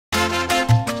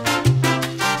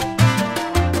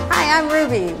I'm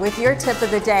Ruby with your tip of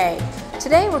the day.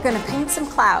 Today we're going to paint some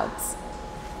clouds.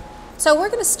 So we're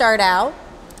going to start out,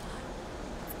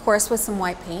 of course, with some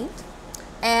white paint.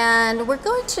 And we're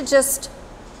going to just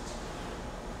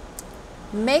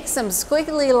make some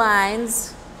squiggly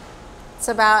lines. It's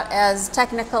about as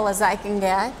technical as I can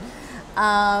get.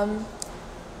 And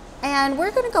we're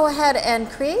going to go ahead and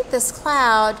create this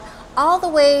cloud all the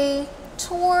way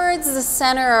towards the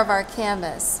center of our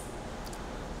canvas.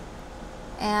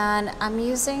 And I'm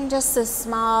using just this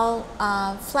small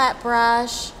flat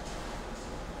brush.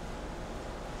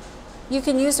 You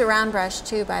can use a round brush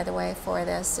too, by the way, for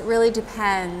this. It really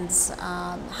depends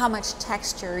how much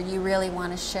texture you really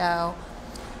want to show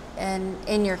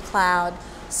in your cloud.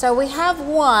 So we have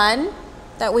one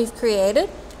that we've created.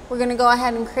 We're going to go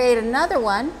ahead and create another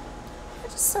one.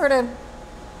 Just sort of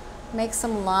make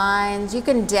some lines. You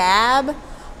can dab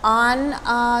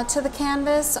on to the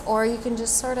canvas, or you can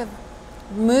just sort of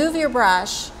move your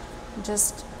brush,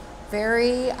 just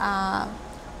very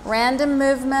random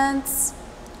movements.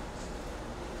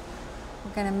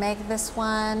 We're going to make this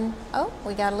one, oh,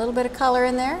 we got a little bit of color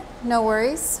in there. No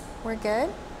worries, we're good.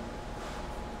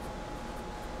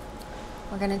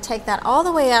 We're going to take that all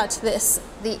the way out to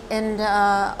the end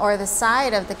or the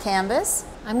side of the canvas.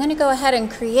 I'm going to go ahead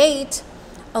and create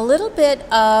a little bit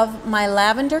of my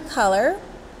lavender color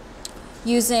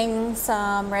using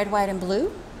some red, white, and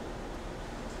blue.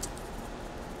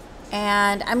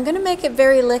 And I'm going to make it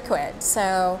very liquid,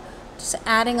 so just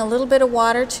adding a little bit of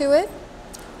water to it.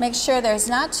 Make sure there's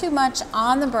not too much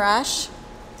on the brush,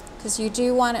 because you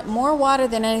do want it more water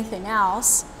than anything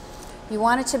else. You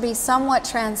want it to be somewhat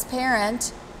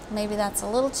transparent. Maybe that's a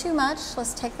little too much.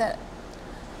 Let's take that,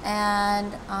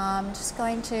 and I'm just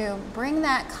going to bring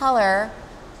that color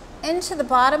into the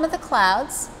bottom of the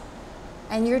clouds,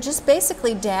 and you're just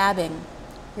basically dabbing.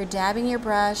 You're dabbing your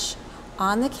brush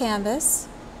on the canvas.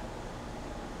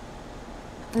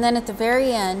 And then at the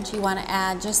very end, you want to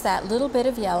add just that little bit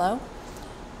of yellow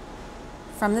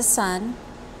from the sun.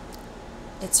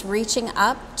 It's reaching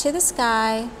up to the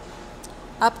sky,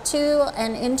 up to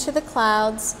and into the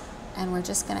clouds, and we're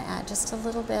just going to add just a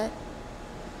little bit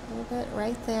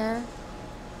right there.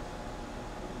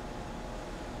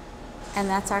 And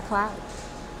that's our cloud.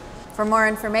 For more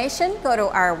information, go to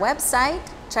our website,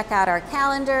 check out our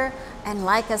calendar, and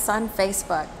like us on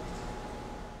Facebook.